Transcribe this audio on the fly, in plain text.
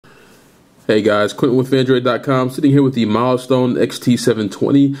Hey guys, Quentin with Android.com, sitting here with the Milestone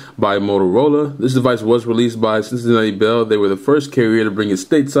XT720 by Motorola. This device was released by Cincinnati Bell. They were the first carrier to bring it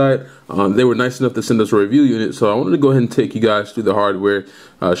stateside. They were nice enough to send us a review unit, so I wanted to go ahead and take you guys through the hardware,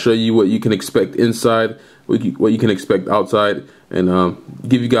 show you what you can expect inside, what you can expect outside, and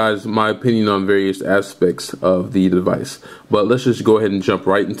give you guys my opinion on various aspects of the device. But let's just go ahead and jump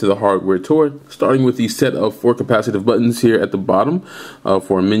right into the hardware tour, starting with the set of 4 capacitive buttons here at the bottom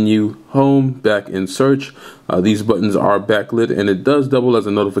for menu, home, back, and search. These buttons are backlit, and it does double as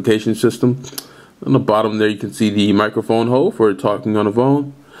a notification system. On the bottom there, you can see the microphone hole for talking on the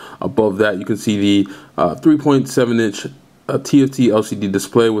phone. Above that, you can see the 3.7-inch TFT LCD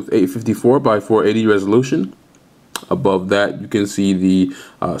display with 854 by 480 resolution. Above that, you can see the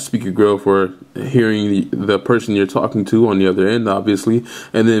speaker grill for hearing the person you're talking to on the other end, obviously,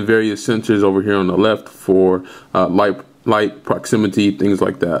 and then various sensors over here on the left for light, proximity, things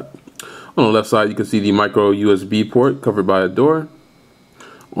like that. On the left side, you can see the micro USB port covered by a door.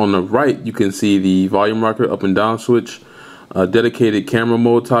 On the right, you can see the volume rocker up and down switch, a dedicated camera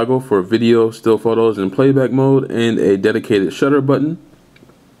mode toggle for video, still photos, and playback mode, and a dedicated shutter button.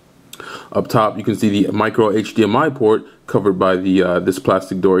 Up top, you can see the micro HDMI port covered by the this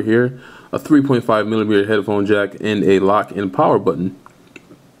plastic door here, a 3.5mm headphone jack, and a lock and power button.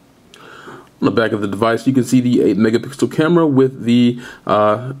 On the back of the device, you can see the 8-megapixel camera with the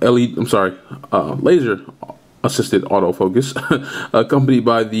laser assisted autofocus, accompanied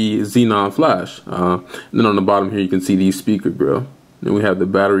by the xenon flash. And then on the bottom here, you can see the speaker grill. Then we have the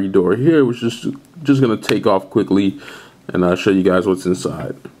battery door here, which is just going to take off quickly, and I'll show you guys what's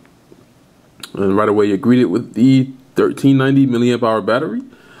inside. And right away, you're greeted with the 1390 milliamp hour battery.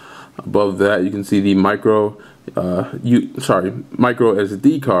 Above that, you can see the micro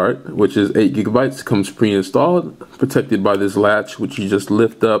SD card, which is 8 gigabytes, comes pre-installed, protected by this latch, which you just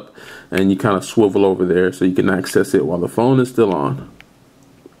lift up and you kind of swivel over there so you can access it while the phone is still on.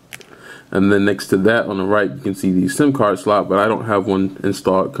 And then next to that on the right, you can see the SIM card slot, but I don't have one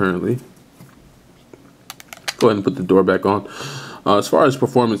installed currently. Go ahead and put the door back on. As far as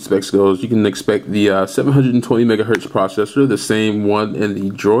performance specs goes, you can expect the 720 megahertz processor, the same one in the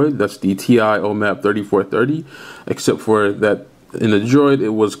Droid. That's the TI OMAP 3430, except for that in the Droid it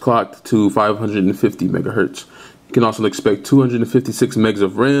was clocked to 550 megahertz. You can also expect 256 megs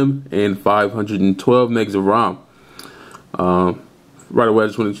of RAM and 512 megs of ROM. Right away, I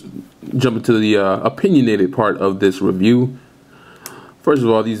just want to jump into the opinionated part of this review. First of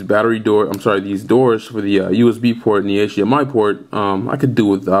all, these these doors for the USB port and the HDMI port, I could do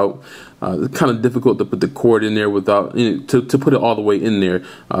without. It's kind of difficult to put the cord in there without, to put it all the way in there.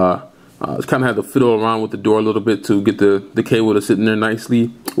 It's kind of had to fiddle around with the door a little bit to get the cable to sit in there nicely.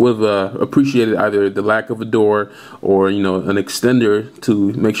 Would have appreciated either the lack of a door or an extender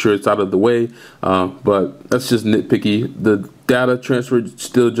to make sure it's out of the way. But that's just nitpicky. The data transferred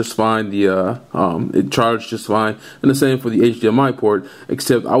still just fine. It charged just fine, and the same for the HDMI port.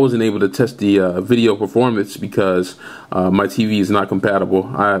 Except I wasn't able to test the video performance because my TV is not compatible.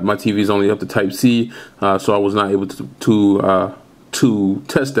 My TV is only up to Type C, so I was not able to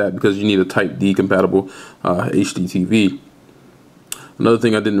test that because you need a Type D compatible HD TV. Another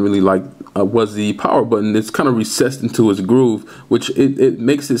thing I didn't really like was the power button. It's kind of recessed into its groove, which it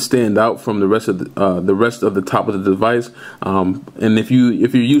makes it stand out from the rest of the top of the device. And if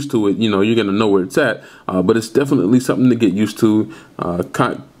you're used to it, you're gonna know where it's at. But it's definitely something to get used to.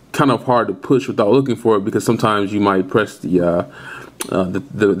 Kind of hard to push without looking for it, because sometimes you might press the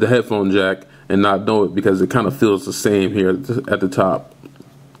headphone jack and not know it because it kind of feels the same here at the top.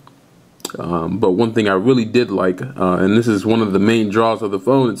 But one thing I really did like, and this is one of the main draws of the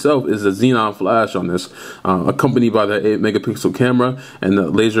phone itself, is the xenon flash on this, accompanied by the 8-megapixel camera and the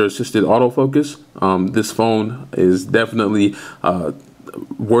laser assisted autofocus. This phone is definitely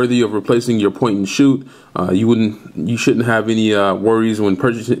worthy of replacing your point and shoot. You shouldn't have any worries when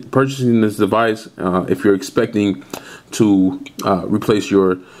purchasing this device if you're expecting to replace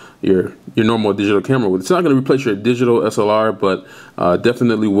your normal digital camera with. It's not going to replace your digital SLR, but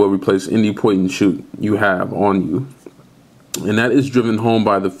definitely will replace any point and shoot you have on you. And that is driven home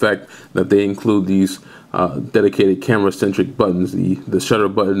by the fact that they include these dedicated camera-centric buttons, the shutter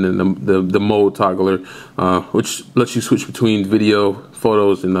button and the mode toggler, which lets you switch between video,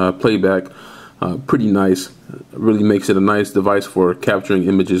 photos, and playback. Pretty nice. Really makes it a nice device for capturing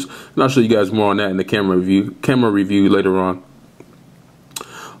images. And I'll show you guys more on that in the camera review later on.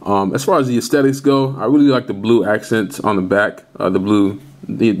 As far as the aesthetics go, I really like the blue accents on the back, the blue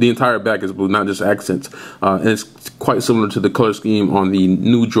the entire back is blue, not just accents. And it's quite similar to the color scheme on the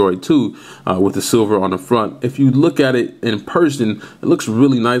new Droid 2 with the silver on the front. If you look at it in person, it looks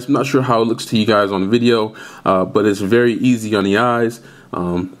really nice. I'm not sure how it looks to you guys on video, but it's very easy on the eyes.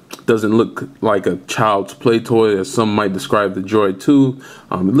 Doesn't look like a child's play toy as some might describe the Droid 2.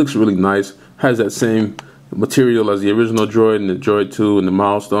 It looks really nice. Has that same material as the original Droid and the Droid 2 and the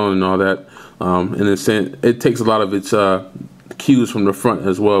milestone and all that. And it takes a lot of its cues from the front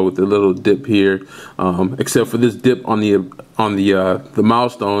as well, with the little dip here, except for this dip on the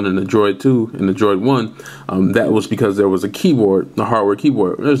milestone and the Droid 2 and the Droid 1. That was because there was a keyboard, a hardware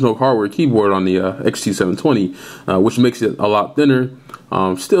keyboard. There's no hardware keyboard on the XT720, which makes it a lot thinner.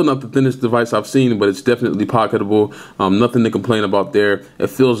 Still not the thinnest device I've seen, but it's definitely pocketable. Nothing to complain about there. It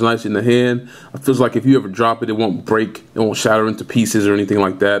feels nice in the hand. It feels like if you ever drop it, it won't break, it won't shatter into pieces or anything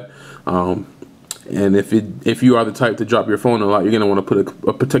like that. And if you are the type to drop your phone a lot, you're gonna want to put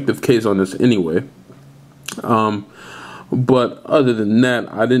a protective case on this anyway. But other than that,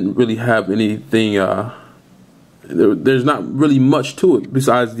 I didn't really have anything. There's not really much to it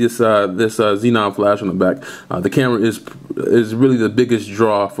besides this xenon flash on the back. The camera is really the biggest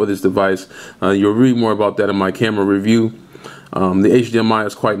draw for this device. You'll read more about that in my camera review. The HDMI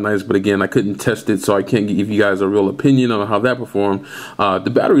is quite nice, but again, I couldn't test it, so I can't give you guys a real opinion on how that performed.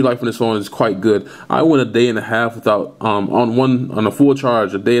 The battery life on this phone is quite good. I went a day and a half without on a full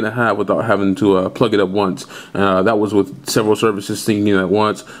charge, a day and a half without having to plug it up once. That was with several services syncing at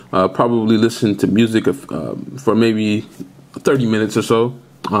once. Probably listened to music for maybe 30 minutes or so.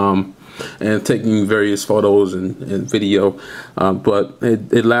 And taking various photos and video, but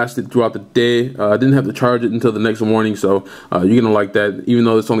it lasted throughout the day. I didn't have to charge it until the next morning, so you're gonna like that. Even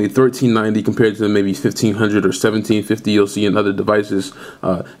though it's only $13.90 compared to maybe $1,500 or $1,750 you'll see in other devices,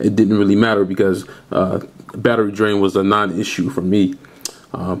 it didn't really matter because battery drain was a non-issue for me.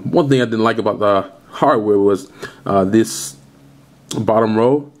 One thing I didn't like about the hardware was this bottom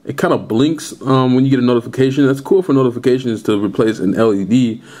row. It kind of blinks when you get a notification. That's cool for notifications to replace an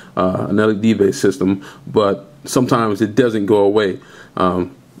LED based system, but sometimes it doesn't go away.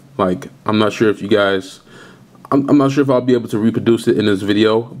 Like, I'm not sure if you guys, I'm not sure if I'll be able to reproduce it in this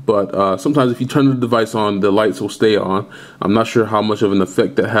video, but sometimes if you turn the device on, the lights will stay on. I'm not sure how much of an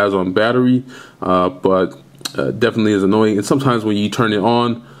effect that has on battery, but definitely is annoying. And sometimes when you turn it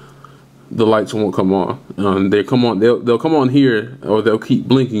on, the lights won't come on. They come on. They'll come on here, or they'll keep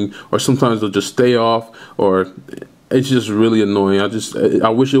blinking, or sometimes they'll just stay off, or it's just really annoying. I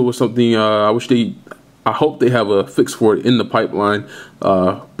wish it was something. I hope they have a fix for it in the pipeline.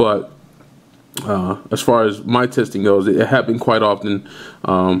 But as far as my testing goes, it happened quite often.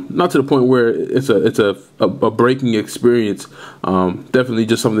 Not to the point where it's a breaking experience. Definitely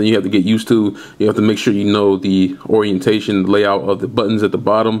just something you have to get used to. You have to make sure you know the orientation, the layout of the buttons at the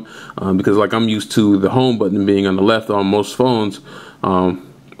bottom, because like I'm used to the home button being on the left on most phones,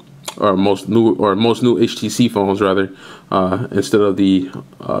 or most new HTC phones rather, instead of the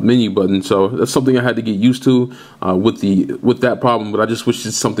menu button. So that's something I had to get used to with that problem. But I just wish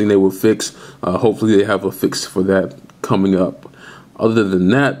it's something they would fix. Hopefully they have a fix for that coming up. Other than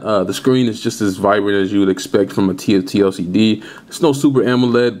that, the screen is just as vibrant as you would expect from a TFT LCD. It's no Super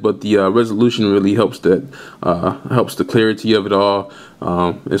AMOLED, but the resolution really helps the clarity of it all.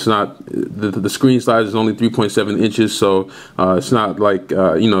 It's not the screen size is only 3.7 inches, so it's not like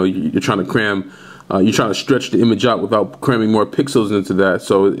you're trying to cram. You're trying to stretch the image out without cramming more pixels into that.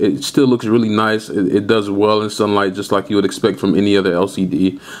 So it still looks really nice. It does well in sunlight, just like you would expect from any other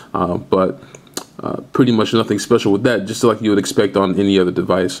LCD. But pretty much nothing special with that, just like you would expect on any other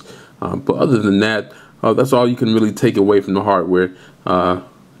device. But other than that, that's all you can really take away from the hardware. The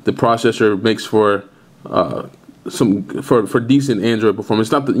processor makes for for decent Android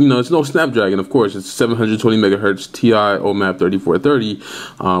performance. Not that, it's no Snapdragon, of course. It's 720 megahertz Ti OMAP 3430,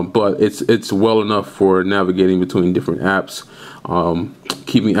 but it's well enough for navigating between different apps,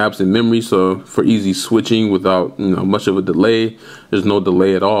 keeping apps in memory, so for easy switching without much of a delay. There's no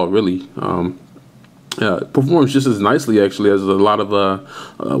delay at all, really. It performs just as nicely actually as a lot of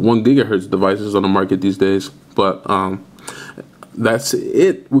 1 gigahertz devices on the market these days. But that's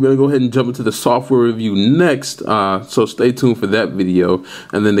it. We're gonna go ahead and jump into the software review next, so stay tuned for that video.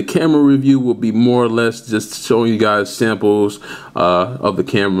 And then the camera review will be more or less just showing you guys samples of the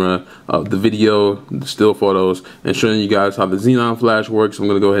camera, the video, the still photos, and showing you guys how the xenon flash works. I'm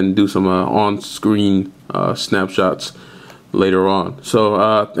gonna go ahead and do some on-screen snapshots later on.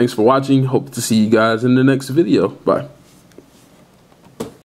 So thanks for watching. Hope to see you guys in the next video. Bye.